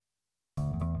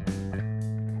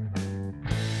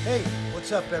Hey,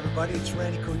 what's up, everybody? It's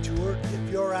Randy Couture.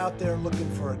 If you're out there looking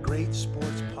for a great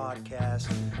sports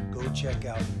podcast, go check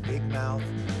out Big Mouth,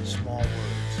 Small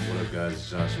Words. What up, guys? It's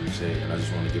Johnson Ritchie, and I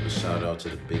just want to give a shout out to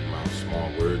the Big Mouth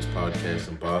Small Words podcast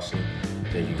in Boston.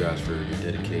 Thank you guys for your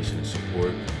dedication and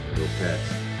support. Go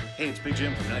Pats. Hey, it's Big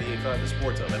Jim from 98.5 The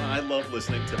Sports Hub, and I love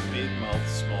listening to Big Mouth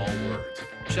Small Words.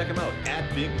 Check them out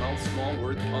at Big Mouth Small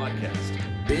Words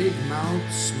Podcast. Big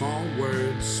Mouth Small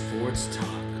Words Sports Talk.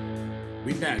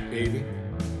 We back, baby.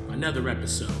 Another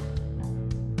episode.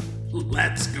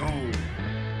 Let's go.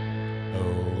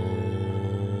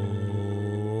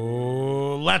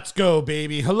 Oh, let's go,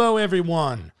 baby. Hello,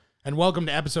 everyone, and welcome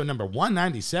to episode number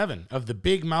 197 of the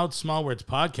Big Mouth Small Words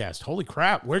podcast. Holy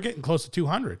crap, we're getting close to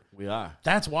 200. We are.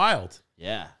 That's wild.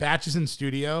 Yeah. Batch is in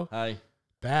studio. Hi.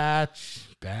 Batch.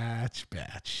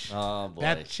 Oh, boy.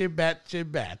 Batch.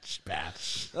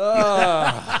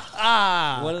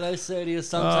 What did I say to you?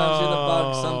 Sometimes you're the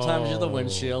bug, sometimes you're the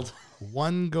windshield.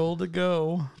 One goal to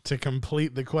go to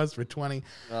complete the quest for 20.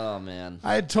 Oh, man.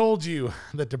 I had told you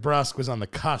that DeBrusque was on the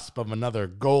cusp of another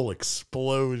goal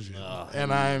explosion.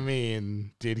 And I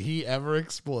mean, did he ever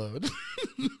explode?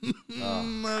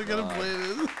 I'm not going to play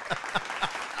this.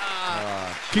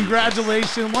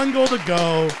 Congratulations. One goal to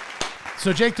go.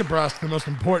 So Jake DeBrusque, the most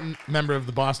important member of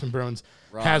the Boston Bruins,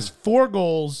 has 4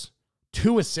 goals,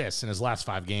 2 assists in his last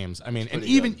 5 games. I mean, and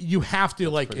even good. you have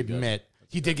to admit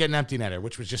he did get an empty netter,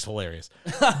 which was just hilarious.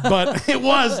 But it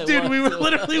was, dude. We were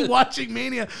literally watching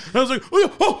Mania. And I was like,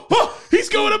 oh, he's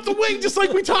going up the wing just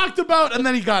like we talked about. And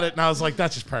then he got it. And I was like,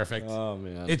 that's just perfect. Oh,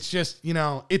 man. It's just,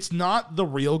 it's not the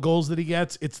real goals that he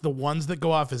gets. It's the ones that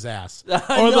go off his ass.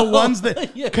 I Or the know. ones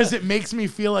that, Yeah. because it makes me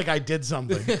feel like I did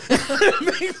something.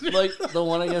 Like the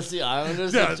one against the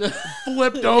Islanders. Yeah,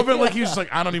 flipped over like he was just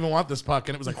like, I don't even want this puck.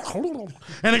 And it was like,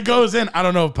 and it goes in. I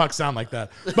don't know if pucks sound like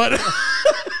that. But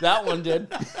That one did.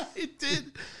 it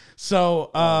did.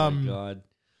 So, Oh, my God.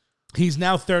 he's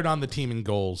now third on the team in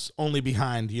goals, only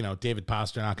behind, David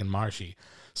Pastrnak and Marshy.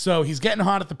 So he's getting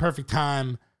hot at the perfect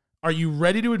time. Are you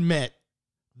ready to admit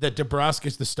that DeBrusque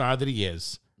is the star that he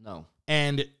is? No.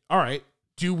 And, all right,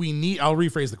 I'll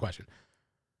rephrase the question.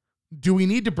 Do we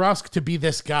need DeBrusque to be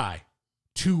this guy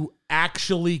to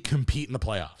actually compete in the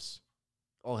playoffs?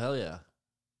 Oh, hell yeah.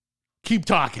 Keep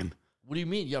talking. What do you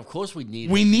mean? Yeah, of course we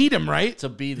need We him need him, right? to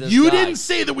be this You guy. didn't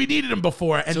say that we needed him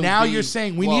before, and To now be- you're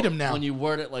saying we well, need him now. When you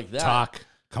word it like that. Talk.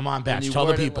 Come on, When Batch. you Tell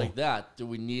the word it people. like that, do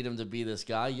we need him to be this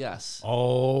guy? Yes.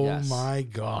 Oh, Yes. my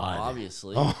God.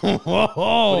 Obviously. Oh.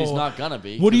 But he's not going to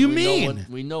be. What do you 'cause mean?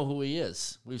 We know who he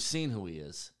is. We've seen who he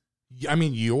is. I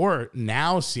mean, you're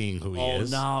now seeing who he Oh,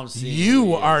 is. now I'm seeing who You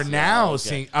he are is. Yeah, now okay.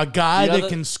 seeing a guy The that other-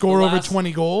 can score the over last-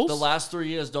 20 goals. The last 3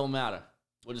 years don't matter.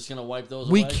 We're just going to wipe those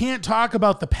We away? can't talk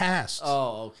about the past.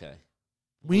 Oh, okay.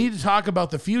 We need to talk about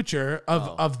the future of,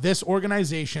 Oh. of this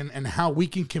organization and how we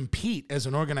can compete as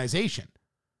an organization.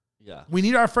 Yeah. We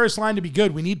need our first line to be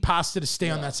good. We need Pasta to stay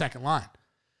on Yeah. that second line.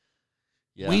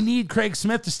 Yeah. We need Craig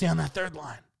Smith to stay on that third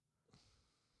line.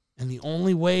 And the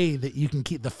only way that you can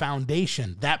keep the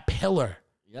foundation, that pillar,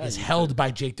 Yeah, is you held could- by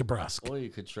Jake DeBrusque. Or you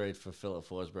could trade for Philip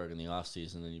Forsberg in the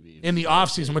offseason and you'd be... In the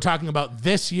offseason, we're talking about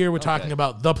this year, we're talking Okay.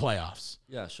 about the playoffs.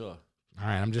 Yeah, sure. All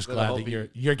right, I'm just Better glad hope that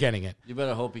he- you're getting it. You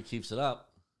better hope he keeps it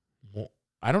up. Well,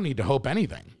 I don't need to hope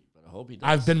anything. Better hope he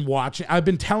does. I've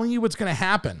been telling you what's going to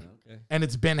happen, Okay. and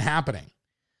it's been happening.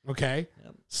 Okay?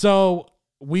 Yep. So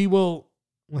we will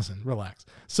listen, relax.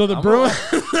 So the I'm Bruins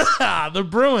the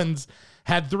Bruins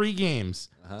had 3 games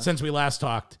Uh-huh. since we last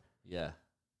talked. Yeah.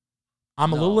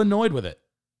 I'm a No. little annoyed with it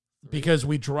because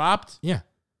we dropped,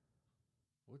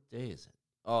 What day is it?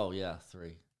 Oh, yeah,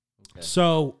 3. Okay.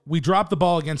 So we dropped the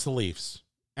ball against the Leafs,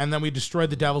 and then we destroyed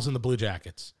the Devils and the Blue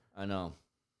Jackets. I know.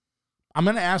 I'm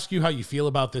going to ask you how you feel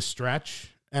about this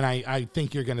stretch, and I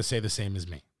think you're going to say the same as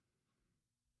me.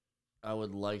 I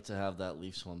would like to have that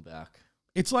Leafs one back.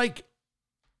 It's like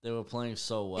They were playing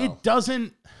so well. it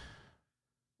doesn't.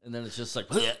 And then it's just like...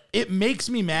 It makes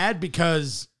me mad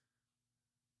because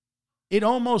it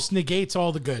almost negates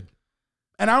all the good.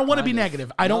 And I don't want to be Kind of.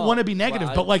 negative. I don't No, want to be negative,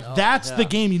 well, but like no, that's the yeah.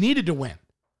 game you needed to win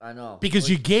I know. because Like,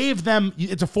 you gave them.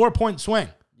 It's a 4-point swing,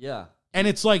 Yeah. and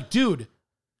it's like, dude,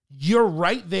 you're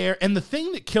right there. And the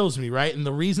thing that kills me, right, and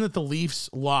the reason that the Leafs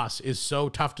loss is so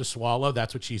tough to swallow,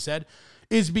 that's what she said,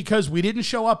 is because we didn't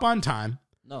show up on time.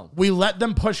 No. We let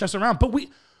them push us around, but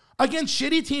against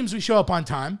shitty teams, we show up on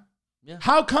time. Yeah.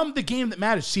 How come the game that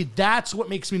matters? See, that's what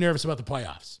makes me nervous about the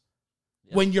playoffs.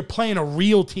 when you're playing a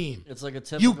real team. It's like a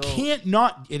typical. You can't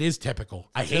not. It is typical.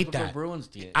 I hate typical that. Bruins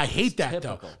game. I hate It's that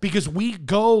typical. though, because we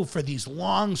go for these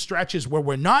long stretches where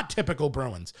we're not typical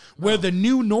Bruins, where the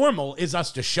new normal is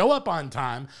us to show up on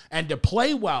time and to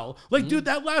play well. Like, dude,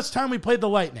 that last time we played the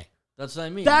Lightning, That's what I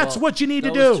mean. That's what you need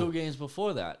to that was do. 2 games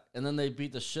before that. And then they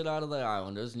beat the shit out of the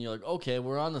Islanders, and you're like, okay,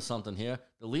 we're on to something here.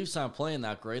 The Leafs aren't playing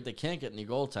that great. They can't get any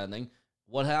goaltending.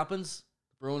 What happens?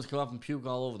 The Bruins come up and puke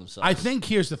all over themselves. I think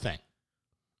here's the thing.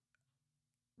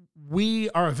 We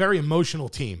are a very emotional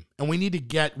team, and we need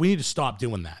to stop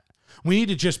doing that. We need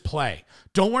to just play.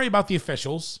 Don't worry about the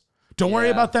officials. Don't worry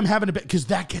Yeah. about them having a bit, because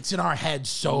that gets in our heads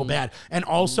so bad. And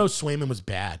also, Swayman was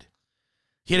bad.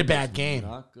 He had a bad game.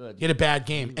 Not good. He had a bad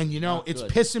game. And, Not it's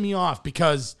good. pissing me off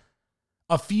because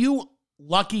a few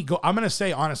lucky I'm going to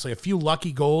say, honestly, a few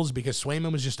lucky goals because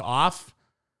Swayman was just off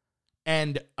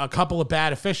and a couple of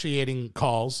bad officiating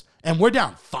calls, and we're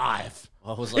down 5.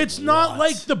 I was like, It's not what?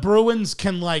 like the Bruins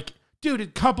can, like, dude, a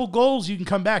couple goals, you can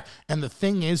come back. And the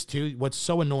thing is, too, what's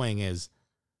so annoying is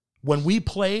when we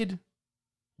played,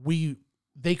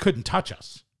 they couldn't touch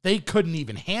us. They couldn't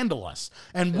even handle us.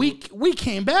 And we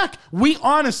came back. We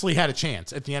honestly had a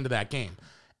chance at the end of that game.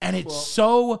 And it's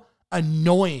so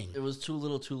annoying. It was too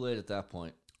little too late at that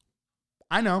point.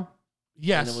 I know.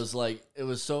 Yes. And it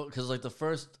was so, because like the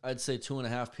first, I'd say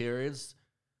 2.5 periods,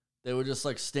 they were just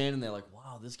like standing there like,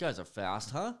 wow, these guys are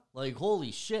fast, huh? Like,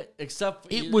 holy shit.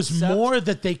 It was more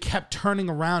that they kept turning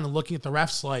around and looking at the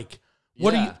refs like,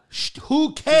 what are you,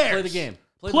 who cares? play the game.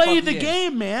 Play fucking the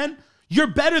game, man. You're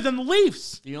better than the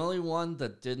Leafs. The only one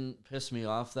that didn't piss me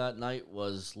off that night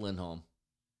was Lindholm.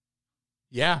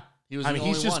 Yeah. He was I the mean,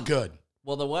 he's only just one. good.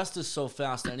 Well, the West is so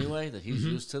fast anyway that he's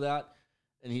used to that,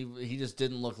 and he just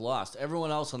didn't look lost.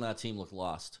 Everyone else on that team looked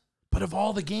lost. But of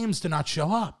all the games to not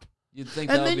show up. You'd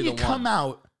think And that then would be you the come one.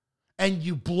 out and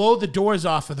you blow the doors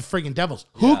off of the friggin' Devils.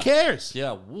 Who cares?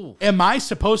 Yeah, woo. Am I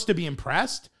supposed to be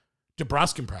impressed?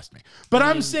 DeBrusque impressed me. But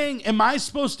I'm saying, am I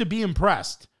supposed to be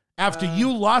impressed after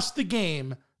you lost the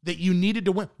game that you needed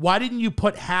to win? Why didn't you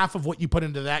put half of what you put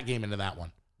into that game into that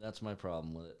one? That's my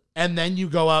problem with it. And then you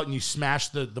go out and you smash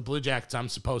the Blue Jackets. I'm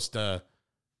supposed to.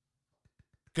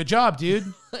 Good job,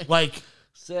 dude. Like,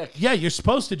 Sick. yeah, you're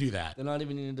supposed to do that. They're not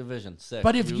even in a division. Sick.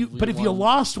 But if you won.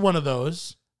 lost one of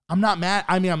those, I'm not mad.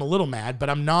 I mean, I'm a little mad, but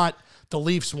I'm not. The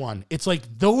Leafs won. It's like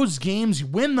those games, you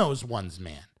win those ones,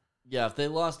 man. Yeah, if they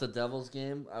lost the Devils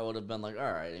game, I would have been like,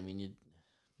 all right. I mean,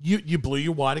 You blew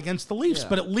your wad against the Leafs, Yeah.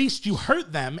 but at least you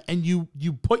hurt them and you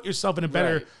put yourself in a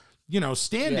better, Right.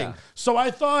 standing. Yeah. So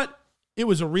I thought it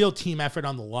was a real team effort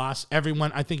on the loss.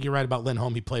 Everyone, I think you're right about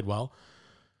Lindholm. He played well.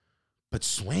 But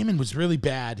Swayman was really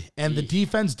bad, and the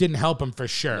defense didn't help him for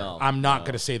sure. No, I'm not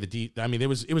going to say I mean, it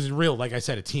was real, like I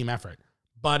said, a team effort.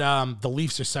 But the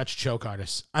Leafs are such choke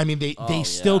artists. I mean, they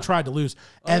still yeah. tried to lose.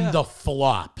 And the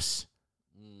flops.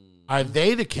 Are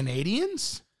they the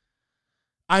Canadians?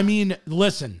 I mean,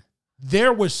 listen,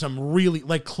 there was some really,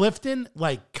 like Clifton,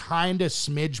 like kind of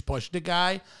smidge pushed a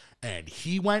guy, and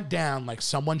he went down like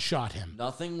someone shot him.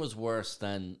 nothing was worse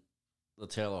than the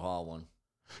Taylor Hall one.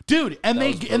 Dude, and That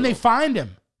was they brutal. fined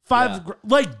him.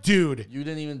 Like, dude, You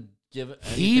didn't even give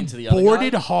anything he to the other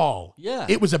boarded guy? Hall. Yeah.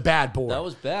 It was a bad board. That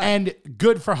was bad. And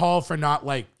good for Hall for not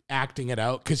like acting it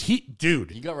out, because He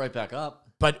dude, got right back up.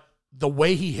 but the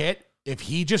way he hit, if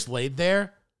he just laid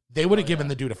there, they would have given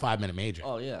the dude a 5-minute major.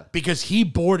 Oh, yeah. Because he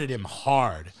boarded him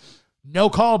hard. No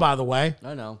call, by the way.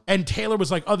 I know. And Taylor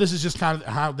was like, oh, this is just kind of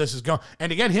how this is going.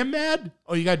 And to get him mad,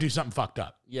 oh, you got to do something fucked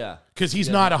up. Yeah. Because he's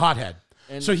Yeah. not a hothead.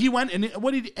 And- So he went, and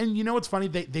and you know what's funny?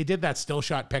 They did that still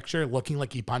shot picture looking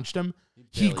like he punched him.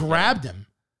 He barely grabbed him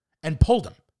and pulled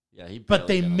him. Yeah, he But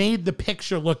they barely got him. made the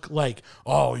picture look like,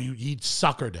 oh, he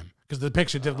suckered him. Because the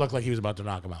picture did look like he was about to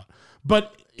knock him out.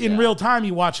 But in Yeah. real time,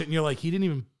 you watch it and you're like, he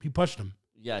pushed him.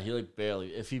 Yeah, he like barely.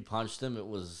 If he punched him, it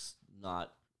was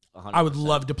not 100%. I would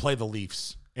love to play the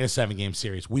Leafs in a 7-game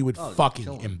series. We would Oh, kill fucking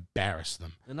 'em. embarrass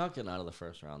them. They're not getting out of the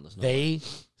first round. There's no They way.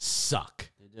 suck.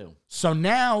 They do. So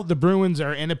now the Bruins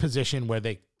are in a position where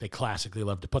they classically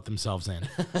love to put themselves in,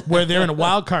 where they're in a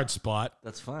wild card spot,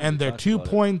 That's fine. and We they're talked 2 about it.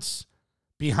 points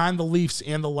behind the Leafs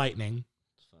and the Lightning.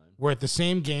 It's fine. We're at the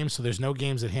same game, so there's no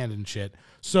games at hand and shit.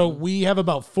 So we have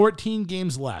about 14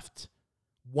 games left.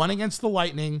 1 against the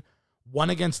Lightning, 1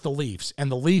 against the Leafs,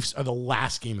 and the Leafs are the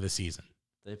last game of the season.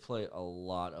 They play a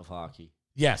lot of hockey.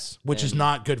 Yes, which is And-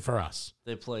 not good for us.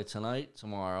 They play tonight,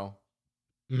 tomorrow,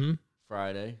 Mm-hmm.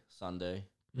 Friday, Sunday,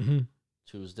 Mm-hmm.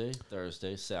 Tuesday,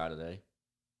 Thursday, Saturday.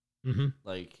 Mm-hmm.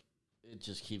 Like, it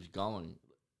just keeps going.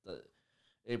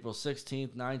 April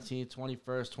 16th, 19th,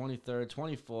 21st, 23rd,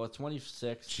 24th,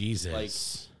 26th. Jesus. Like,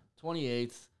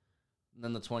 28th. And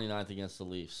then the 29th against the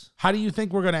Leafs. How do you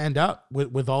think we're going to end up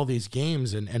with all these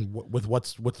games and with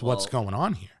what's going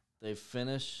on here? They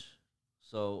finish,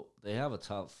 so they have a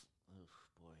tough. Oh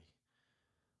boy,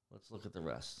 let's look at the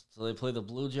rest. So they play the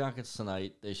Blue Jackets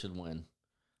tonight. They should win.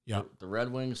 Yep. The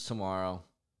Red Wings tomorrow.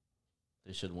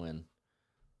 They should win.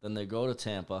 Then they go to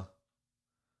Tampa.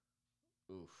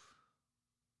 Oof.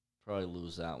 Probably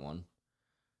lose that one.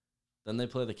 Then they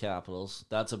play the Capitals.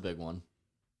 That's a big one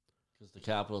because the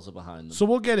Capitals are behind them. So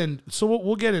we'll get in. So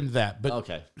we'll get into that. But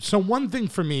okay. So one thing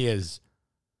for me is,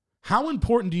 how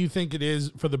important do you think it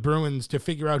is for the Bruins to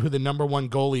figure out who the number one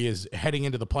goalie is heading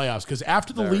into the playoffs? Because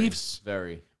after the Leafs,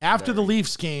 after the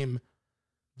Leafs game,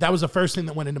 that was the first thing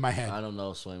that went into my head. I don't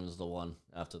know if Swayman's the one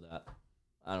after that.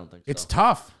 I don't think so. It's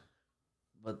tough.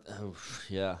 But,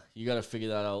 yeah, you got to figure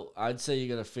that out. I'd say you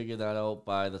got to figure that out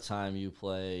by the time you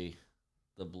play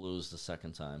the Blues the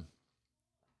second time.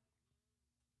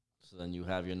 So then you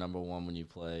have your number one when you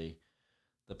play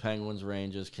the Penguins,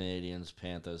 Rangers, Canadians,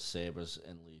 Panthers, Sabres,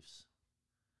 and Leafs.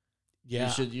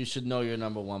 Yeah. You should know your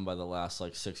number one by the last,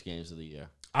 6 games of the year.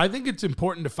 I think it's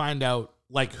important to find out,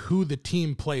 who the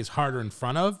team plays harder in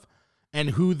front of and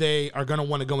who they are going to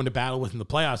want to go into battle with in the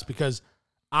playoffs, because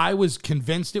I was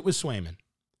convinced it was Swayman.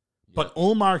 But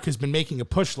Ullmark has been making a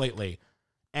push lately,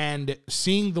 and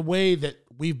seeing the way that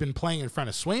we've been playing in front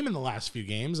of Swayman the last few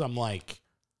games, I'm like,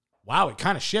 wow, it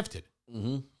kind of shifted.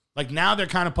 Mm-hmm. Now they're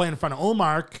kind of playing in front of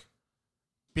Ullmark,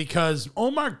 because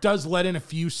Ullmark does let in a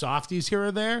few softies here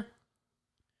or there,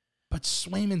 but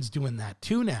Swayman's doing that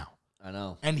too now. I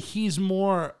know. And he's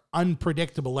more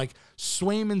unpredictable.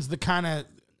 Swayman's the kind of,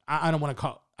 I don't want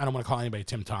to call anybody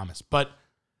Tim Thomas, but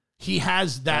he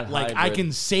has that, I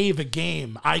can save a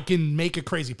game. I can make a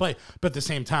crazy play. But at the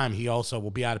same time, he also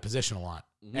will be out of position a lot.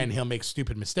 Mm-hmm. And he'll make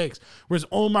stupid mistakes. Whereas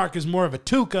Ullmark is more of a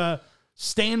Tuukka,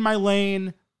 stay in my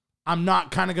lane. I'm not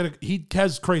kind of going to... He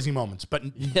has crazy moments, but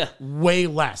way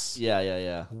less.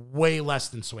 Yeah. Way less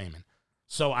than Swayman.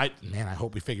 So, I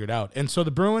hope we figure it out. And so the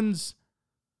Bruins,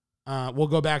 we'll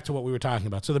go back to what we were talking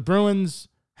about. So the Bruins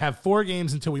have 4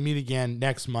 games until we meet again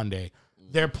next Monday.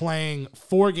 They're playing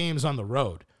 4 games on the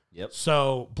road. Yep.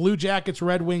 So Blue Jackets,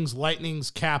 Red Wings, Lightnings,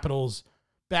 Capitals.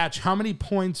 Batch, how many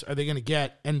points are they going to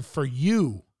get? And for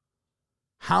you,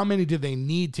 how many do they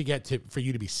need to get for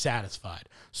you to be satisfied?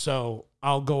 So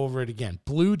I'll go over it again.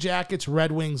 Blue Jackets,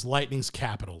 Red Wings, Lightnings,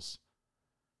 Capitals.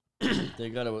 They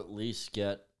got to at least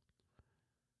get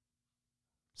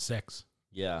 6.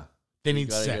 Yeah. They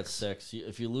need 6. Get 6.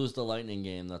 If you lose the Lightning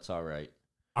game, that's all right.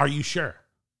 Are you sure?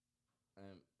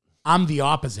 I'm the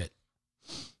opposite.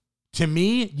 To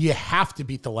me, you have to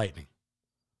beat the Lightning.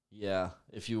 Yeah,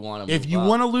 if you want to. If you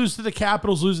want to lose to the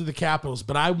Capitals, lose to the Capitals.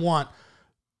 But I want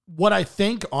what I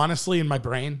think, honestly, in my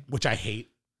brain, which I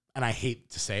hate, and I hate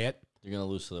to say it. You're going to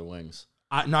lose to the Wings.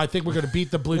 No, I think we're going to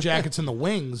beat the Blue Jackets and the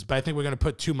Wings, but I think we're going to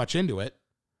put too much into it.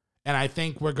 And I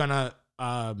think we're going to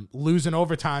lose in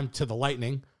overtime to the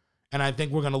Lightning, and I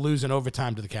think we're going to lose in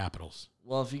overtime to the Capitals.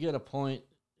 Well, if you get a point,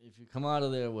 if you come out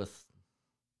of there with...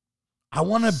 I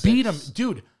want to beat them.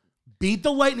 Dude, beat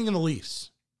the Lightning and the Leafs.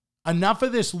 Enough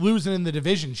of this losing in the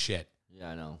division shit. Yeah,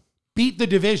 I know. Beat the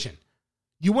division.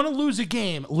 You want to lose a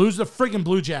game, lose the friggin'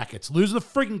 Blue Jackets, lose the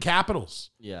friggin' Capitals.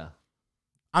 Yeah.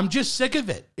 I'm just sick of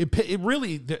it. It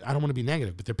really, I don't want to be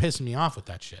negative, but they're pissing me off with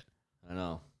that shit. I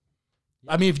know.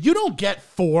 I mean, if you don't get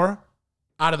 4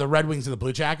 out of the Red Wings and the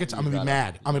Blue Jackets, I'm going to be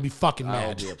mad. I'm going to be fucking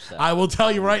mad. Be upset. I will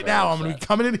tell you right now, I'm going to be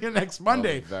coming in here next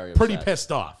Monday pretty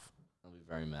pissed off. I'll be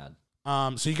very mad.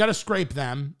 So you got to scrape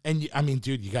them, and I mean,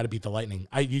 dude, you got to beat the Lightning.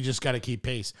 You just got to keep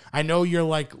pace. I know you're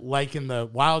liking the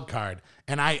wild card,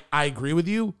 and I agree with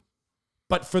you,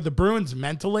 but for the Bruins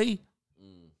mentally,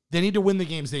 they need to win the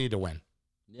games they need to win.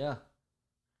 Yeah,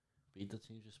 beat the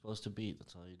teams you're supposed to beat.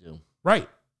 That's all you do. Right.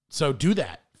 So do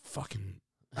that. Fucking.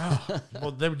 Oh,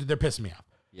 well, they're pissing me off.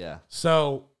 Yeah.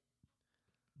 So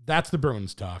that's the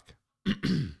Bruins talk.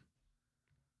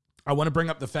 I want to bring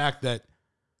up the fact that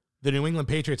the New England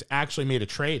Patriots actually made a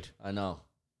trade. I know.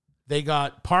 They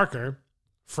got Parker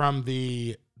from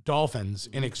the Dolphins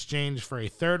in exchange for a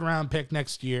 3rd-round pick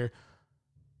next year.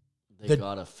 They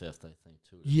got a 5th, I think,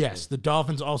 too. Yes, the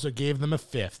Dolphins also gave them a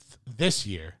 5th this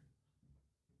year.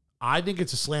 I think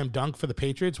it's a slam dunk for the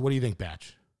Patriots. What do you think,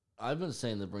 Batch? I've been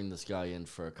saying to bring this guy in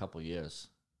for a couple years.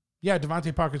 Yeah,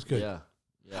 Devontae Parker's good. Yeah.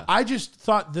 I just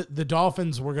thought that the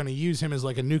Dolphins were going to use him as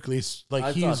like a nucleus,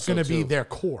 he's going to be their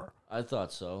core. I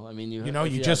thought so. I mean, you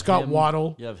just got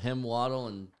Waddle. You have him, Waddle,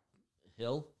 and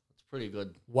Hill. It's pretty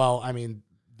good. Well, I mean,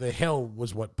 the Hill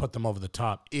was what put them over the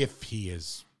top if he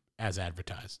is as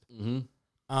advertised.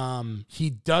 Mm-hmm. He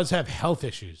does have health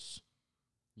issues.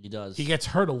 He does. He gets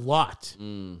hurt a lot.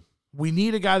 We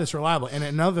need a guy that's reliable. And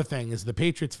another thing is the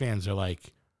Patriots fans are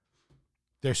like,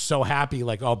 they're so happy,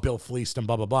 like, oh, Bill fleeced him,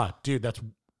 blah, blah, blah. Dude,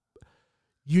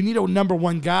 you need a number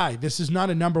one guy. This is not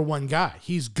a number one guy.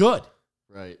 He's good.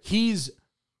 Right.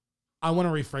 I want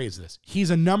to rephrase this. He's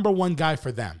a number one guy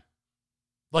for them.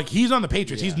 Like, he's on the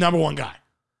Patriots. Yeah. He's number one guy.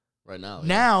 Right now.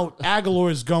 Now, Aguilar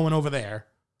is going over there.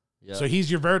 Yeah. So he's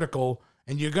your vertical,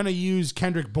 and you're going to use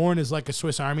Kendrick Bourne as like a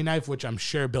Swiss Army knife, which I'm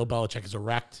sure Bill Belichick is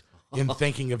erect in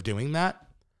thinking of doing that.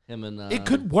 Him and It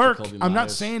could work. Jacoby I'm not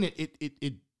Myers. saying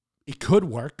it could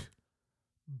work.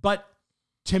 But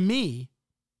to me,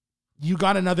 you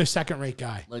got another second-rate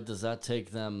guy. Like, does that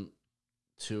take them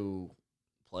to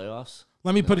playoffs?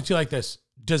 Let me put it to you like this.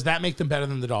 Does that make them better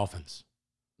than the Dolphins?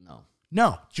 No.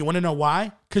 No. Do you want to know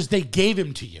why? Because they gave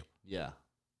him to you. Yeah.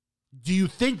 Do you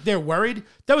think they're worried?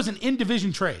 That was an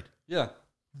in-division trade. Yeah.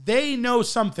 They know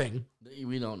something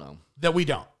We don't know. that we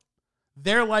don't.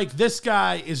 They're like, this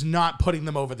guy is not putting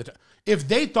them over the top. If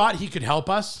they thought he could help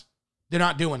us, they're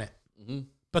not doing it. Mm-hmm.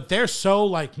 But they're so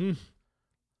like, And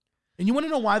you want to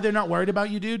know why they're not worried about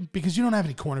you, dude? Because you don't have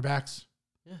any cornerbacks.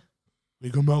 Yeah. We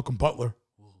go Malcolm Butler.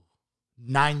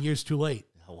 9 years too late.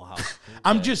 Oh, wow.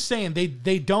 I'm Okay. just saying,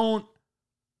 they don't.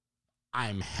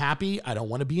 I'm happy. I don't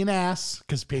want to be an ass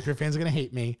because Patriot fans are going to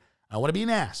hate me. I want to be an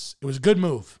ass. It was a good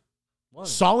move. What?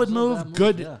 Solid It's not a move, bad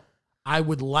good. Yeah. I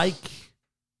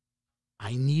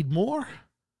need more.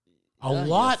 A Yeah, you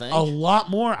lot think?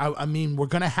 more. I mean, we're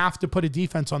going to have to put a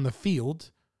defense on the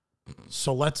field.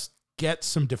 So let's get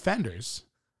some defenders.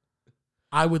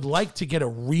 I would like to get a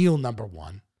real number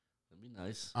one. That'd be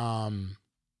nice.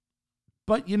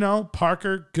 But,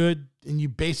 Parker, good. And you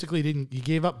basically you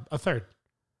gave up a third.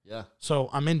 Yeah. So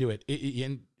I'm into it.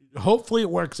 And hopefully it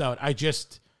works out. I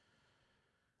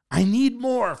need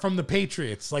more from the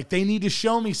Patriots. Like, they need to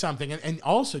show me something. And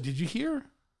also, did you hear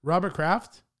Robert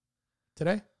Kraft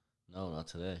today? No, not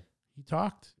today. He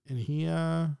talked, and he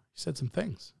said some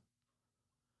things.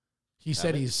 He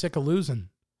said he? he's sick of losing.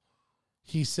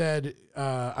 He said,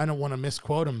 I don't want to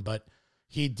misquote him, but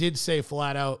he did say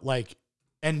flat out, like,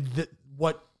 and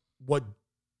what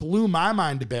blew my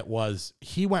mind a bit was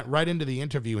he went right into the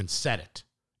interview and said it.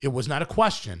 It was not a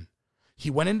question. He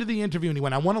went into the interview and he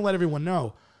went, I want to let everyone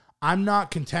know I'm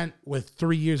not content with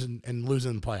 3 years and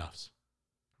losing the playoffs.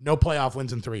 No playoff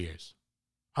wins in 3 years.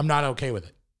 I'm not okay with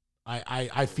it.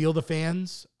 I feel the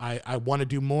fans. I want to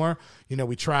do more.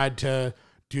 We tried to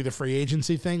do the free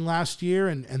agency thing last year,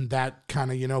 and that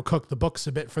kind of, cooked the books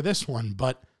a bit for this one.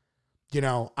 But,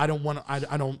 I don't want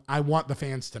to, I want the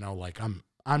fans to know, like,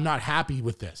 I'm not happy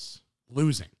with this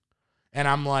losing. And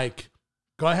I'm like,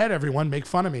 go ahead, everyone, make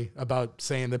fun of me about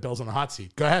saying that Bill's on the hot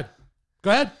seat. Go ahead.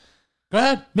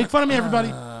 Make fun of me, everybody.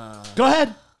 Go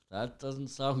ahead. That doesn't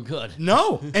sound good.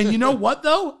 No. And you know what,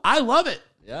 though? I love it.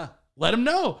 Yeah. Let him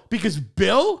know. Because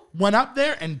Bill went up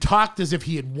there and talked as if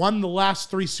he had won the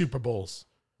last 3 Super Bowls.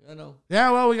 I know.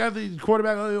 Yeah, well, we got the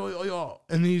quarterback.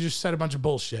 And then he just said a bunch of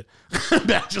bullshit.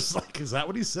 Just like, is that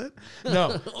what he said?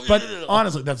 No. But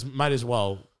honestly, that's might as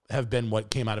well have been what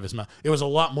came out of his mouth. It was a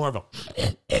lot more of a...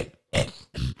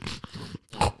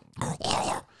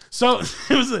 So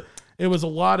it was a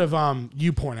lot of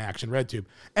U-porn action, RedTube.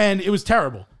 And it was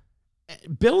terrible.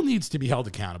 Bill needs to be held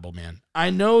accountable, man.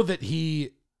 I know that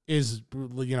he is,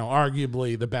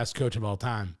 arguably the best coach of all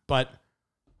time, but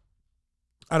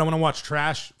I don't want to watch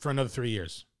trash for another 3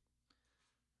 years.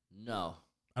 No.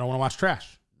 I don't want to watch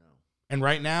trash. No. And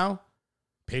right now,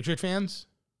 Patriot fans,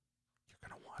 you're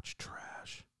going to watch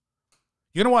trash.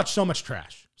 You're going to watch so much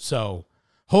trash. So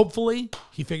hopefully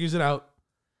he figures it out.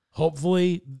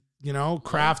 Hopefully,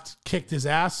 Kraft kicked his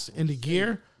ass into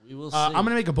gear. We will see. I'm going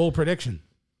to make a bold prediction.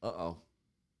 Uh-oh.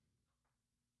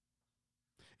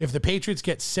 If the Patriots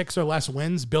get 6 or less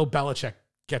wins, Bill Belichick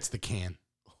gets the can.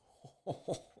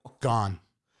 Gone.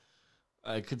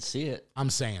 I could see it. I'm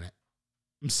saying it.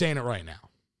 I'm saying it right now.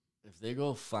 If they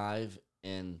go 5-12.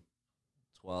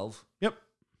 Yep.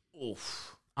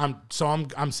 Oof. I'm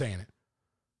saying it.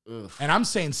 Oof. And I'm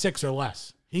saying 6 or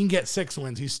less. He can get 6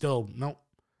 wins. He's still, nope.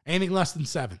 Anything less than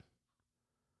 7.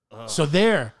 So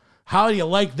there. How do you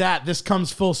like that? This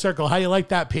comes full circle. How do you like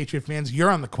that, Patriot fans? You're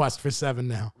on the quest for 7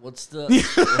 now. What's the...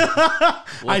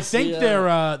 I think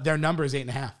their number is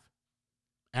 8.5.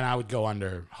 And I would go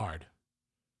under hard.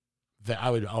 I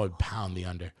would pound the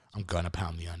under. I'm going to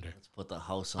pound the under. Let's put the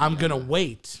house on. I'm going to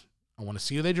wait. I want to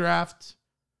see who they draft.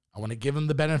 I want to give them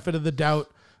the benefit of the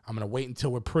doubt. I'm going to wait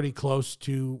until we're pretty close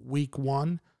to week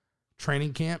 1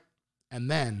 training camp. And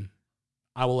then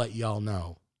I will let y'all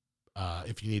know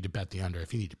if you need to bet the under,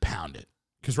 if you need to pound it.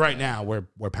 Because right now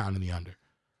we're pounding the under.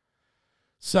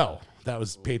 So that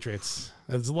was Patriots.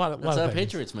 There's a lot of That's our things.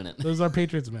 Patriots minute. Those are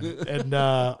Patriots minute. And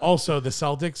also the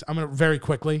Celtics. I'm gonna very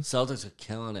quickly. Celtics are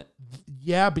killing it.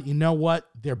 Yeah, but you know what?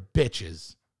 They're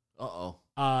bitches. Uh-oh.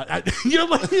 Like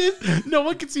no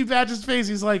one can see Badger's face.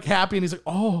 He's like happy and he's like,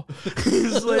 oh,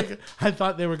 he's like, I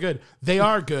thought they were good. They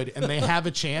are good and they have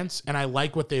a chance and I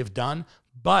like what they've done.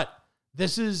 But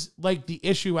this is like the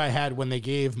issue I had when they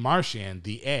gave Marchand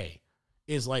the A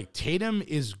is like Tatum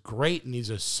is great and he's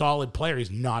a solid player.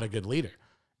 He's not a good leader.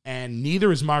 And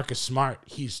neither is Marcus Smart.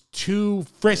 He's too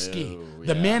frisky.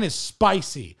 The man is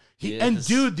spicy. And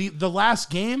dude, the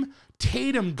last game,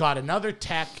 Tatum got another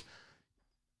tech.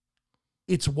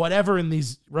 It's whatever in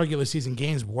these regular season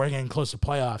games, but we're getting close to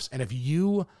playoffs. And if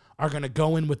you are going to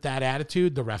go in with that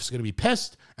attitude, the ref's going to be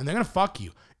pissed and they're going to fuck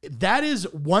you. That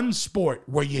is one sport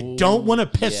where you don't want to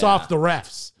piss off the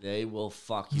refs. They will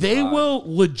fuck you. They hard. will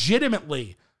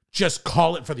legitimately just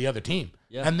call it for the other team.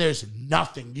 Yeah. And there's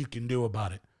nothing you can do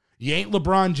about it. You ain't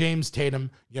LeBron James,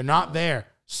 Tatum. You're not there.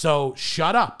 So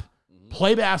shut up.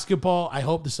 Play basketball. I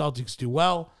hope the Celtics do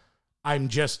well.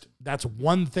 That's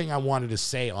one thing I wanted to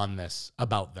say on this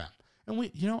about them.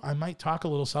 And I might talk a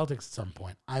little Celtics at some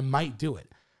point. I might do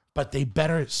it. But they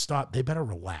better stop. They better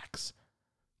relax.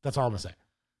 That's all I'm going to say.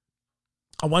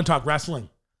 I want to talk wrestling.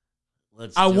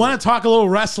 I want to talk a little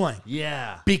wrestling.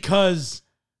 Yeah. Because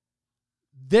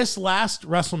this last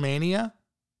WrestleMania,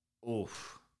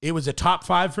 it was a top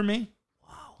 5 for me.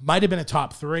 Wow. Might have been a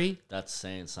top 3. That's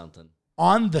saying something.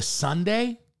 On the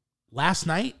Sunday, last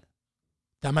night,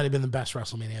 that might have been the best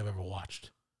WrestleMania I've ever watched.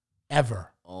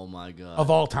 Ever. Oh, my God. Of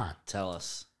all time. Tell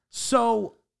us.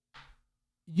 So,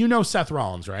 you know Seth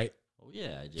Rollins, right? Oh,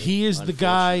 yeah, I do. He is the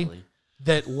guy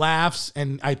that laughs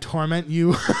and I torment you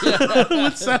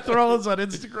with Seth Rollins on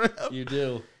Instagram. You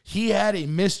do. He had a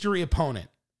mystery opponent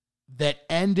that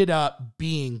ended up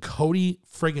being Cody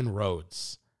friggin'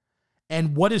 Rhodes.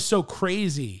 And what is so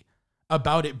crazy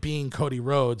about it being Cody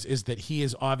Rhodes is that he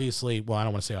is obviously, well, I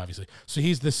don't want to say obviously. So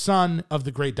he's the son of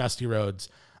the great Dusty Rhodes.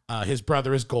 His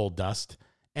brother is Goldust.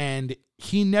 And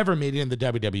he never made it in the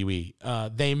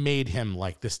WWE. They made him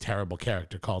like this terrible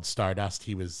character called Stardust.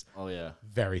 He was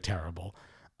very terrible.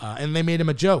 And they made him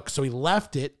a joke. So he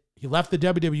left it. He left the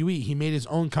WWE. He made his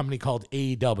own company called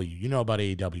AEW. You know about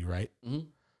AEW, right? Mm-hmm.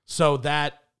 So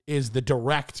that is the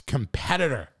direct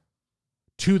competitor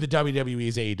to the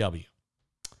WWE's AEW.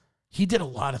 He did a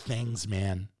lot of things,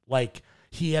 man. Like,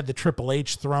 he had the Triple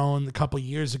H throne a couple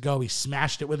years ago. He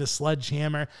smashed it with a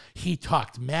sledgehammer. He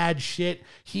talked mad shit.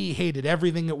 He hated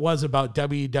everything it was about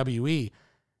WWE.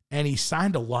 And he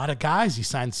signed a lot of guys. He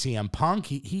signed CM Punk.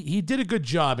 He did a good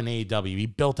job in AEW. He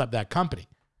built up that company.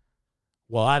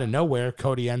 Well, out of nowhere,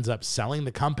 Cody ends up selling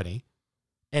the company.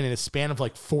 And in a span of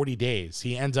like 40 days,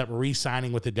 he ends up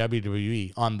re-signing with the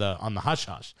WWE on the Hush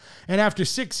Hush. And after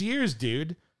 6 years,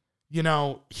 dude,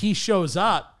 he shows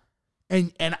up.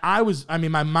 And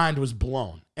my mind was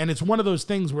blown. And it's one of those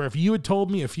things where if you had told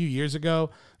me a few years ago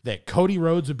that Cody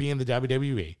Rhodes would be in the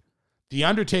WWE, The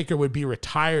Undertaker would be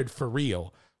retired for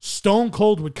real, Stone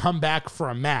Cold would come back for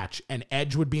a match, and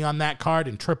Edge would be on that card,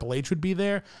 and Triple H would be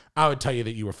there, I would tell you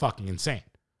that you were fucking insane.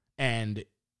 And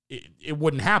it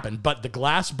wouldn't happen. But the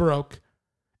glass broke,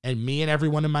 and me and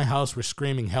everyone in my house were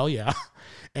screaming, hell yeah.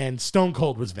 And Stone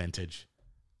Cold was vintage.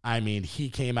 I mean, he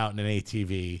came out in an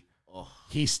ATV.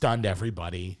 He stunned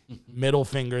everybody. Middle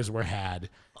fingers were had.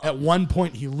 At one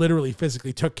point, he literally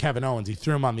physically took Kevin Owens. He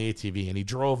threw him on the ATV and he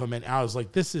drove him in. I was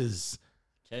like, this is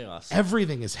chaos.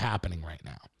 Everything is happening right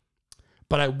now.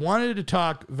 But I wanted to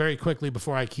talk very quickly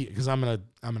before I keep, because I'm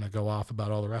gonna go off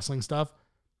about all the wrestling stuff.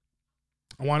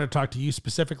 I wanted to talk to you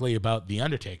specifically about The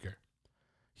Undertaker.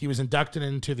 He was inducted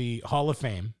into the Hall of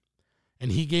Fame,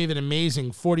 and he gave an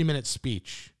amazing 40-minute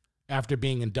speech after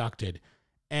being inducted.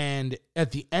 And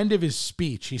at the end of his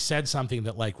speech, he said something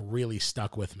that like really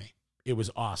stuck with me. It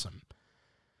was awesome.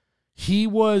 He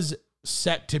was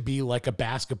set to be like a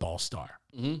basketball star.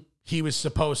 Mm-hmm. He was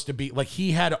supposed to be like,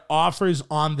 he had offers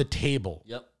on the table.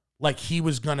 Yep. Like he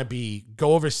was going to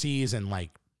go overseas and like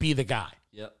be the guy.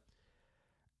 Yep.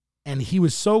 And he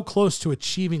was so close to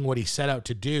achieving what he set out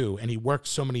to do. And he worked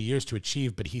so many years to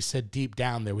achieve, but he said deep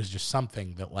down, there was just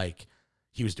something that like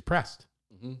he was depressed.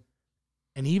 Mm-hmm.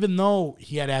 And even though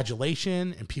he had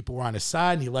adulation and people were on his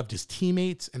side and he loved his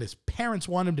teammates and his parents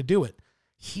wanted him to do it,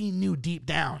 he knew deep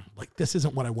down, like, this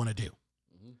isn't what I want to do.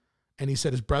 Mm-hmm. And he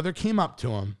said his brother came up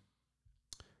to him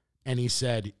and he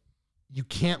said, you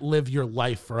can't live your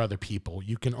life for other people.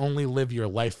 You can only live your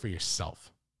life for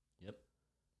yourself. Yep.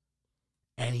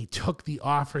 And he took the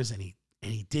offers and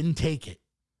he didn't take it.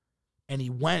 And he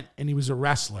went and he was a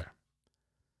wrestler.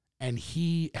 And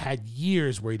he had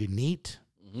years where he didn't eat.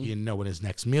 He didn't know when his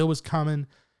next meal was coming,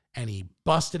 and he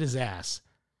busted his ass.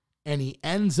 And he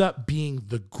ends up being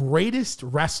the greatest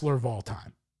wrestler of all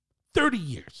time. 30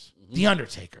 years. The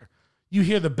Undertaker. You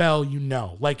hear the bell, you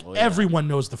know. Like, everyone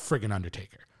knows the friggin'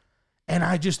 Undertaker. And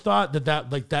I just thought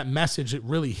that message, it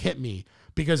really hit me,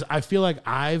 because I feel like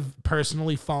I've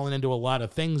personally fallen into a lot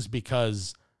of things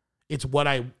because it's what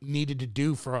I needed to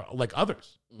do for, like,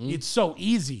 others. It's so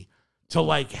easy to,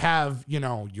 like, have, you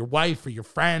know, your wife or your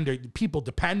friend or people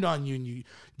depend on you, and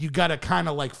you got to kind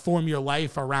of, like, form your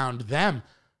life around them.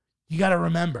 You got to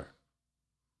remember,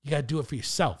 you got to do it for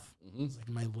yourself. It's like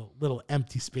my little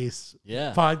empty space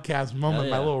podcast moment,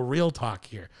 my little real talk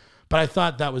here. But I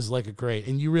thought that was like a great,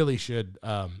 and you really should,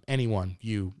 anyone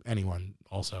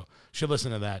also should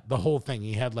listen to that. The whole thing,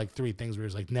 he had like 3 things where he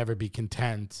was like, never be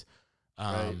content.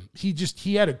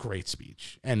 He had a great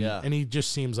speech, and he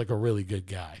just seems like a really good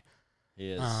guy.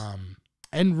 He is.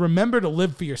 And remember to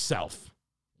live for yourself.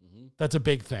 That's a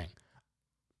big thing.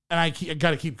 And I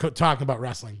got to keep talking about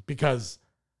wrestling because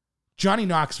Johnny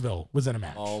Knoxville was in a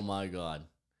match. Oh my God.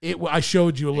 I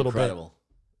showed you a little bit.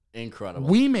 Incredible.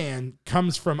 Wee Man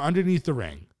comes from underneath the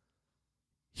ring.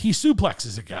 He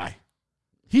suplexes a guy.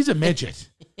 He's a midget.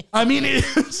 I mean,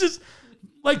 it's just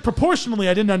like proportionally,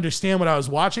 I didn't understand what I was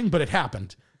watching, but it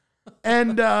happened.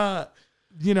 And,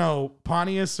 you know,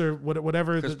 Pontius or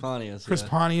whatever. Chris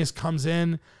Pontius comes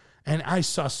in, and I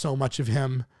saw so much of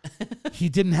him. He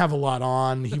didn't have a lot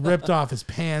on. He ripped off his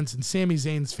pants, and Sami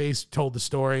Zayn's face told the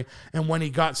story. And when he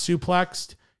got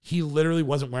suplexed, he literally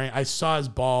wasn't wearing. I saw his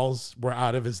balls were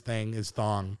out of his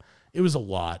thong. It was a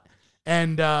lot.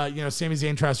 And, you know, Sami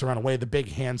Zayn tries to run away. The big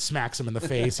hand smacks him in the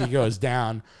face. He goes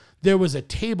down. There was a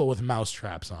table with mouse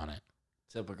traps on it.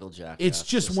 Typical jackass. It's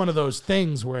just one of those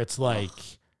things where it's like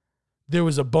there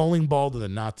was a bowling ball to the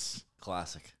nuts.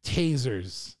 Classic.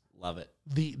 Tasers. Love it.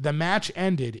 The match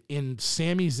ended in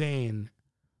Sami Zayn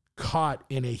caught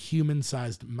in a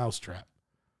human-sized mousetrap.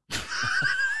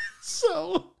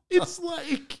 So it's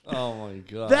like, oh my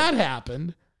God, that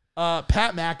happened.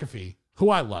 Pat McAfee, who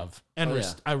I love and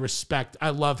I respect.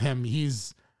 I love him.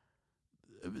 He's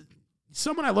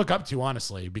someone I look up to,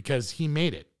 honestly, because he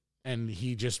made it and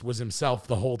he just was himself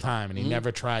the whole time, and he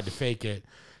never tried to fake it.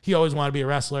 He always wanted to be a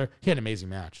wrestler. He had an amazing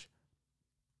match.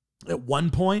 At one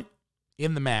point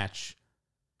in the match,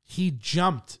 he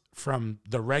jumped from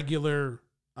the regular,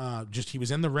 he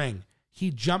was in the ring. He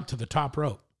jumped to the top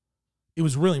rope. It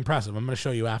was really impressive. I'm going to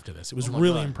show you after this. It was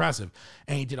really impressive.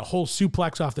 And he did a whole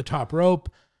suplex off the top rope.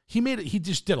 He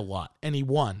just did a lot, and he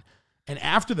won. And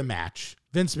after the match,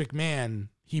 Vince McMahon,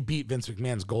 he beat Vince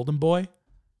McMahon's golden boy.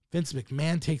 Vince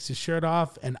McMahon takes his shirt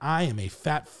off, and I am a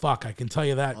fat fuck. I can tell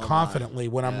you that confidently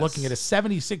when I'm looking at a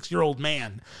 76-year-old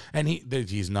man, and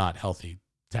he's not healthy,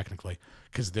 technically,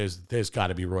 because there's got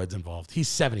to be roids involved. He's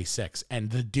 76, and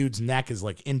the dude's neck is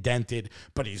like indented,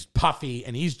 but he's puffy,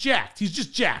 and he's jacked. He's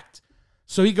just jacked.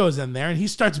 So he goes in there, and he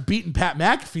starts beating Pat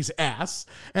McAfee's ass,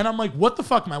 and I'm like, what the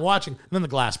fuck am I watching? And then the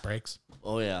glass breaks.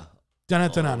 Oh, yeah.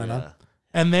 Dun-dun-dun-dun-dun.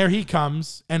 And there he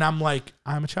comes, and I'm like,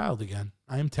 I'm a child again.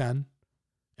 I am 10,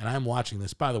 and I'm watching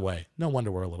this. By the way, no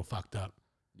wonder we're a little fucked up.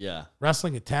 Yeah.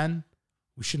 Wrestling at 10,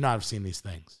 we should not have seen these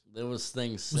things. There was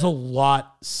things said. There was a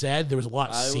lot said. There was a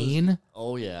lot seen.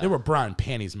 Oh, yeah. There were bra and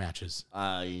panties matches.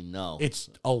 I know. It's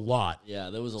a lot. Yeah,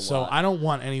 there was a lot. So I don't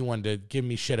want anyone to give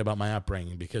me shit about my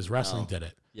upbringing because wrestling did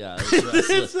it. Yeah,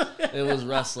 it was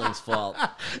wrestling's fault.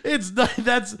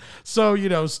 So, you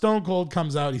know, Stone Cold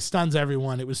comes out. He stuns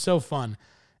everyone. It was so fun.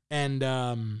 And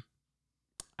I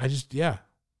just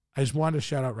wanted to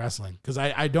shout out wrestling because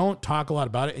I don't talk a lot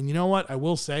about it. And you know what? I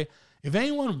will say, if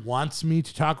anyone wants me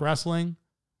to talk wrestling,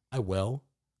 I will.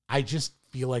 I just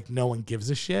feel like no one gives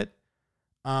a shit.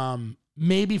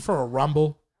 Maybe for a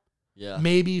Rumble. Yeah.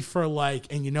 Maybe for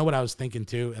like, and you know what I was thinking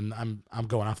too, and I'm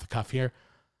going off the cuff here.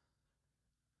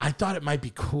 I thought it might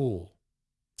be cool,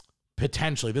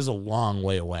 potentially, this is a long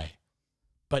way away,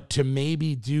 but to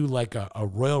maybe do like a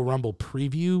Royal Rumble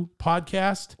preview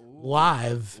podcast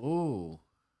live. Ooh.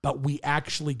 But we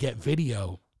actually get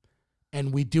video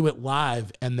and we do it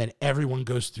live, and then everyone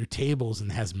goes through tables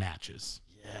and has matches.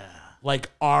 Yeah.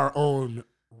 Like our own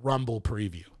Rumble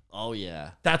preview. Oh,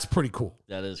 yeah. That's pretty cool.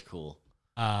 That is cool.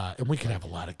 And we could have a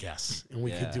lot of guests, and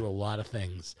we could do a lot of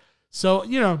things. So,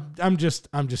 you know, I'm just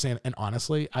saying, and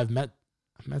honestly, I've met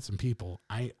some people.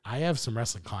 I have some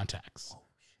wrestling contacts.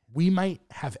 We might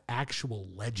have actual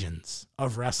legends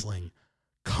of wrestling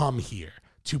come here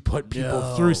to put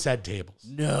people through said tables.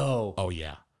 No. Oh,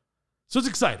 yeah. So it's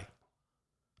exciting.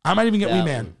 I might even get Wee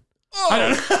Man. Oh. I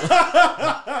don't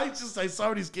know. I saw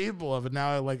what he's capable of, and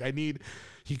now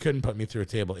he couldn't put me through a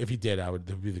table. If he did, it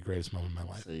would be the greatest moment of my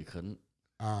life. So you couldn't?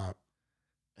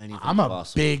 Anything's I'm a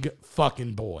possible. big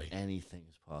fucking boy. Anything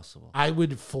is possible. I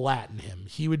would flatten him.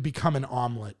 He would become an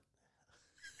omelet.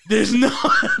 There's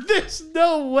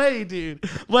no way, dude.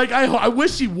 Like I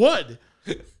wish he would.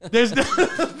 There's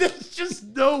just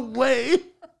no way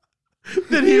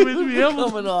that he would be able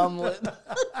Become an omelet.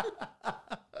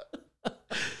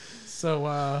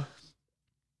 So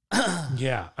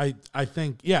yeah, I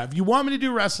think if you want me to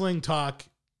do wrestling talk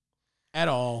at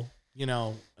all,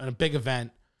 at a big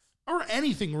event or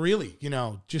anything really,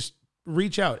 just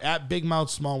reach out at Big Mouth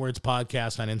Small Words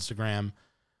Podcast on Instagram.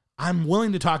 I'm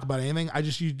willing to talk about anything. I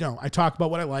talk about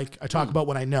what I like. I talk about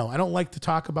what I know. I don't like to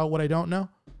talk about what I don't know.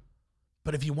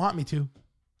 But if you want me to,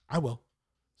 I will.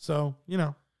 So,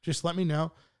 just let me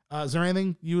know. Is there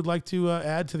anything you would like to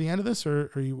add to the end of this,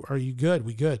 or are you good?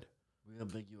 We good? We got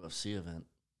a big UFC event.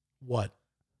 What?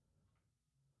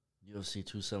 UFC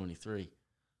 273.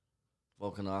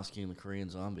 Volkanovski and the Korean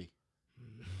Zombie.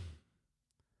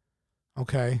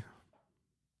 Okay.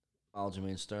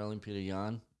 Aljamain Sterling, Peter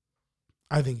Yan.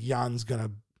 I think Jan's going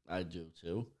to I do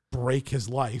too. break his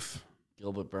life.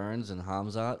 Gilbert Burns and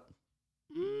Hamzat.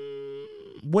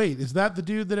 Wait, is that the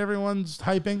dude that everyone's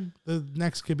hyping? The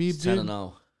next Khabib dude?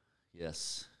 10-0.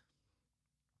 Yes.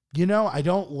 I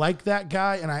don't like that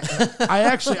guy, and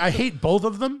I hate both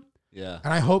of them, Yeah.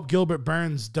 and I hope Gilbert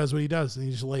Burns does what he does, and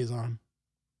he just lays on him.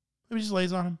 Maybe just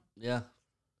lays on him. Yeah.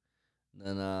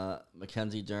 And then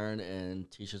Mackenzie Dern and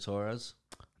Tisha Torres.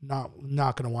 Not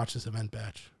going to watch this event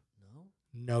batch. No.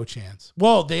 No chance.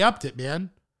 Well, they upped it, man.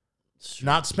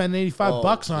 Not spending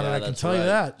 $85 on it. I can tell you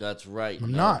that. That's right.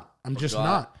 I'm not. I'm just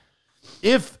not.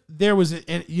 If there was,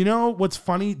 what's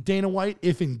funny, Dana White?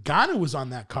 If Ngannou was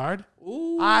on that card,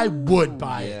 I would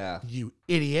buy it. You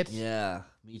idiot. Yeah,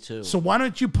 me too. So why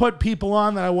don't you put people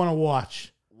on that I want to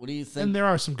watch? What do you think? And there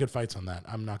are some good fights on that.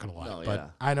 I'm not gonna lie, No, but yeah.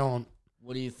 I don't.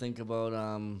 What do you think about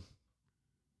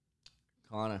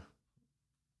Conor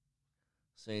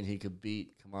saying he could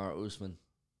beat Kamaru Usman?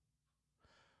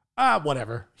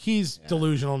 Whatever. He's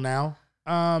delusional now.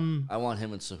 I want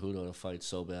him and Cejudo to fight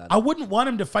so bad. I wouldn't want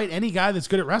him to fight any guy that's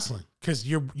good at wrestling because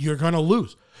you're gonna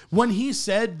lose. When he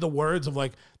said the words of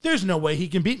like, "There's no way he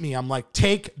can beat me," I'm like,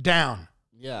 "Take down."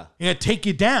 Yeah. He's gonna take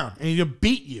you down and he's gonna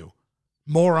beat you,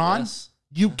 moron. Yes.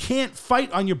 You can't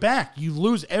fight on your back. You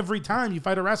lose every time you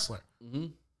fight a wrestler. Mm-hmm.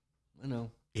 I know.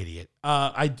 Idiot.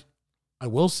 I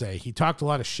will say he talked a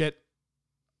lot of shit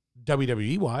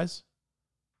WWE wise.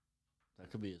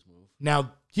 That could be his move.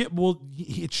 Now,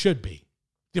 it should be.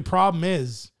 The problem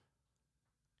is,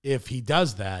 if he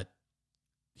does that,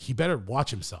 he better watch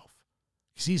himself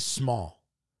because he's small.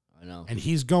 I know. And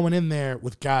he's going in there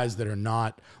with guys that are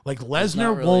not like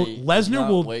Lesnar. Lesnar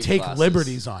Will weight take classes.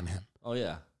 liberties on him. Oh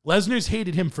yeah, Lesnar's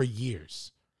hated him for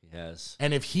years. he has.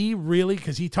 And if he really,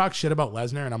 because he talks shit about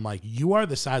Lesnar, and I'm like, you are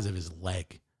the size of his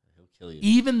leg. He'll kill you.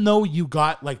 Even though you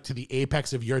got like to the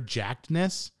apex of your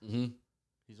jackedness, Mm-hmm.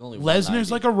 He's only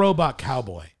Lesnar's 190. like a robot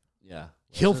cowboy. Yeah.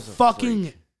 He'll Lesnar's a fucking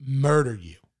freak. murder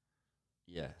you.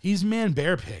 Yeah. He's man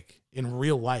bear pig in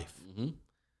real life. Mm-hmm.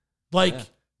 Like Yeah.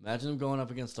 Imagine him going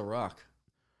up against The Rock.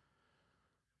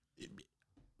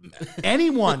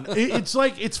 anyone. It's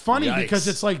like, it's funny Yikes. because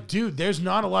it's like, dude, there's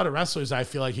not a lot of wrestlers I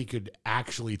feel like he could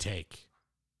actually take.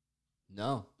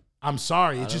 No. I'm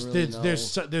sorry. I It's just don't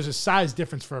really there's a size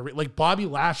difference for like Bobby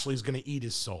Lashley's going to eat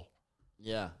his soul.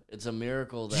 Yeah. It's a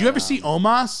miracle that. Did you ever see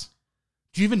Omos?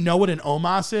 Do you even know what an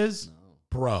Omos is? No.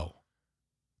 Bro,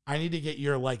 I need to get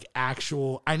your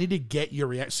I need to get your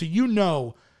reaction. So you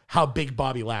know how big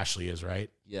Bobby Lashley is, right?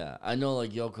 Yeah. I know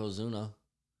like Yokozuna.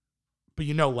 But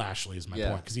you know Lashley is my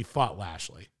Yeah. point because he fought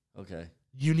Lashley. Okay.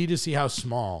 You need to see how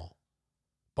small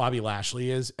Bobby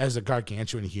Lashley is as a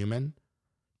gargantuan human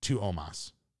to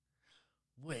Omos.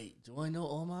 Wait, do I know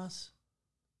Omos?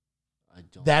 I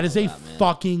don't. That is know a man.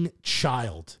 fucking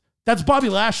child. That's Bobby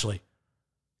Lashley.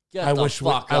 Get I the wish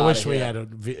fuck I outta wish we here. had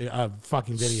a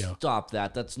fucking video. Stop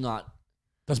that. That's not.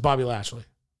 That's Bobby Lashley.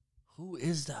 Who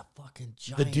is that fucking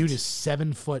giant? The dude is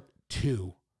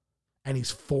 7'2", and he's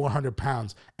 400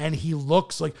 pounds, and he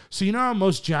looks like. So you know how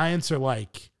most giants are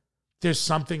like. There's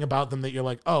something about them that you're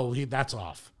like, oh, that's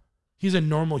off. He's a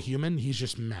normal human. He's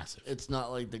just massive. It's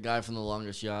not like the guy from The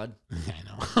Longest Yard.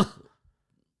 I know,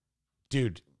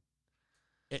 dude.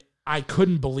 I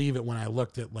couldn't believe it when I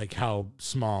looked at like how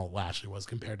small Lashley was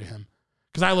compared to him.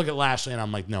 Because I look at Lashley and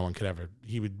I'm like, no one could ever.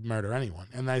 He would murder anyone.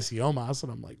 And then I see Omos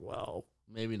and I'm like, well,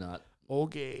 Maybe not.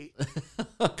 okay.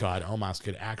 God, Omos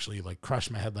could actually like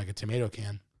crush my head like a tomato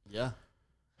can. Yeah.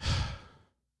 All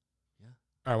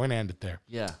right, we're gonna end it there.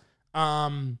 Yeah.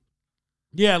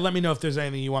 Yeah. Let me know if there's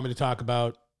anything you want me to talk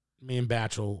about. Me and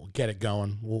Batch will get it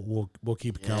going. We'll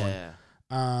keep it going.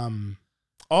 Yeah.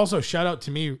 Also, shout out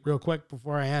to me real quick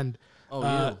before I end. Oh,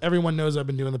 yeah. Everyone knows I've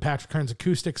been doing the Patrick Kearns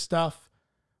acoustic stuff,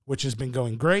 which has been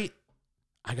going great.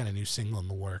 I got a new single in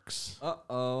the works.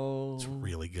 Uh-oh. It's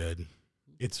really good.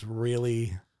 It's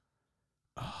really...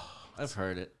 I've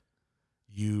heard it.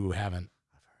 You haven't.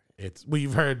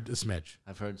 You've heard a smidge.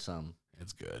 I've heard some.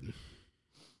 It's good.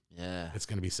 Yeah. It's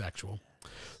going to be sexual.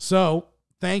 So,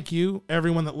 thank you,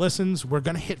 everyone that listens. We're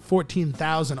going to hit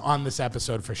 14,000 on this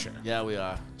episode for sure. Yeah, we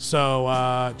are.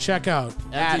 So, check out.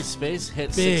 Empty Space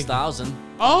hit Big. 6,000.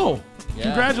 Oh, Yeah.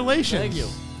 congratulations. Thank you.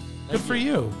 Good for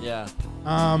you. Yeah.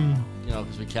 You know,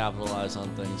 because we capitalize on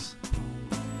things.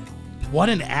 What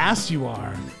an ass you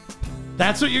are.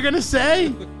 That's what you're going to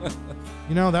say?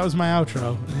 You know, that was my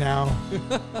outro.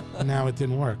 Now it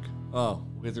didn't work. Oh,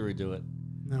 we have to redo it.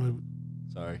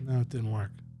 Sorry. No, it didn't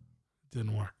work. It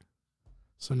didn't work.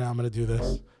 So now I'm going to do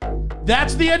this.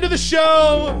 That's the end of the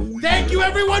show. Thank you,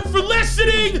 everyone, for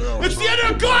listening. It's the end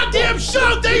of the goddamn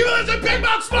show. Thank you for listening to Big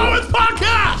Mouth Small Words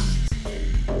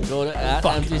Podcast. Go to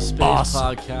Fucking Empty Space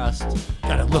awesome. Podcast.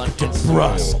 Gotta look on at Instagram.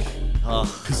 Brusque Oh,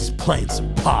 because he's playing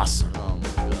some possum. oh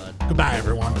my God. Goodbye,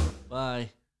 everyone.